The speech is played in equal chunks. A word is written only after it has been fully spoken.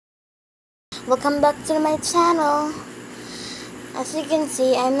welcome back to my channel. As you can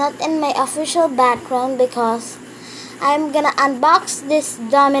see, I'm not in my official background because I'm gonna unbox this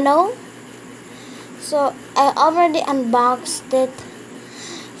domino. So I already unboxed it.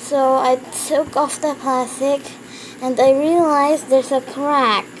 So I took off the plastic and I realized there's a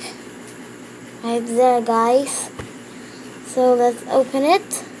crack right there, guys. So let's open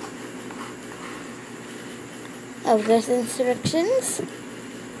it. Oh, there's instructions.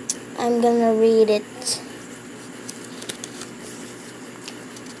 I'm gonna read it.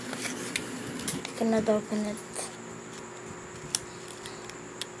 Cannot open it.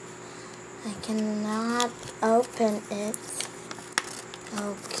 I cannot open it.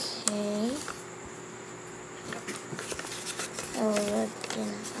 Okay. Okay.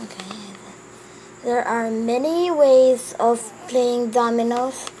 There are many ways of playing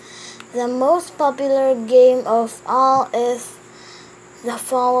dominoes. The most popular game of all is the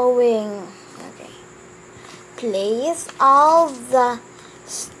following. Okay. Place all the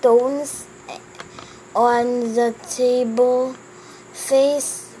stones on the table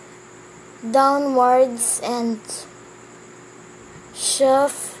face downwards and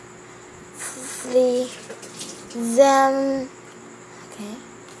shuffle them. Okay.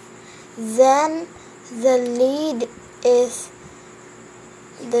 Then the lead is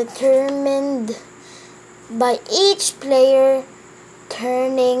determined by each player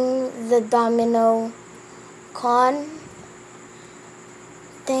turning the domino containing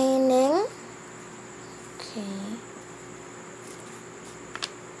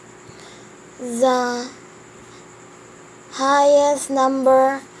the highest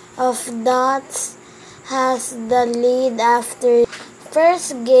number of dots has the lead. After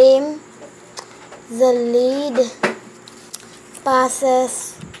first game, the lead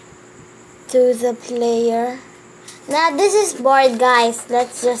passes to the player. Now this is bored, guys.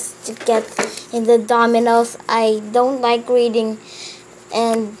 Let's just get in the dominoes. I don't like reading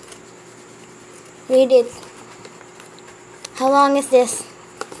and read it. How long is this?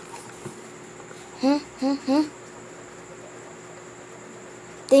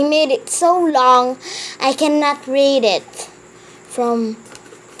 They made it so long I cannot read it from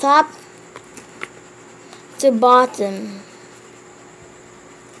top to bottom.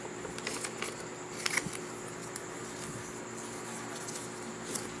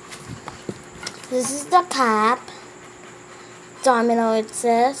 This is the cap. Domino, it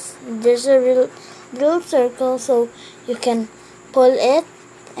says. There's a little circle so you can pull it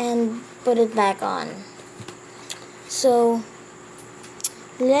and put it back on. So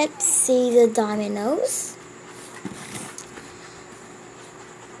let's see the dominoes.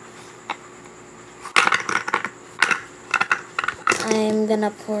 I'm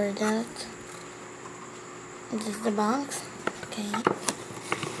gonna pour it out. This is the box. Okay.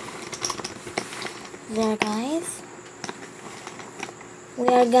 There, guys. We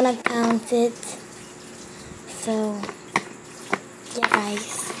are gonna count it. So, yeah,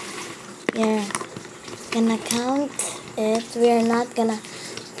 guys. We're gonna count it. We are not gonna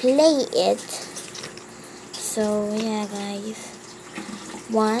play it. So, yeah, guys.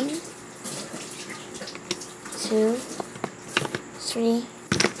 1, 2, 3,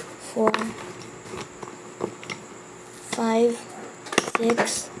 4, 5,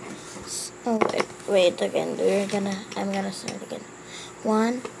 6. Oh, wait again. I'm gonna start again.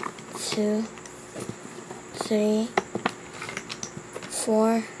 1, 2, 3,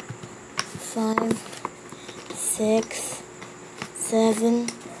 4, 5, 6, 7,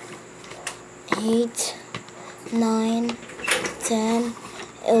 8, 9, 10,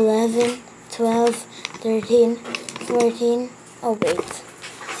 11, 12, 13, 14. Oh, wait.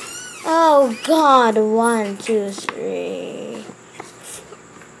 Oh, God. 1, 2, 3,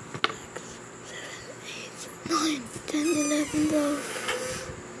 9, 10, 11, 12,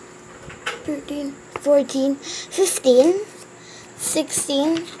 13, 14, 15,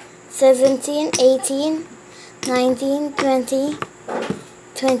 16, 17, 18, 19, 20,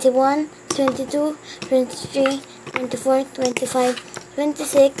 21, 22, 23, 24, 25,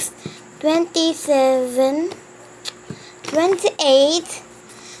 26, 27, 28.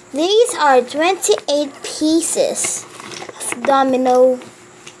 These are 28 pieces of domino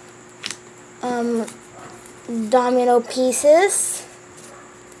pieces.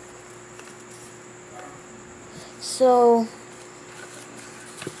 So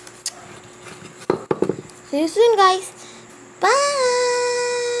see you soon, guys. Bye.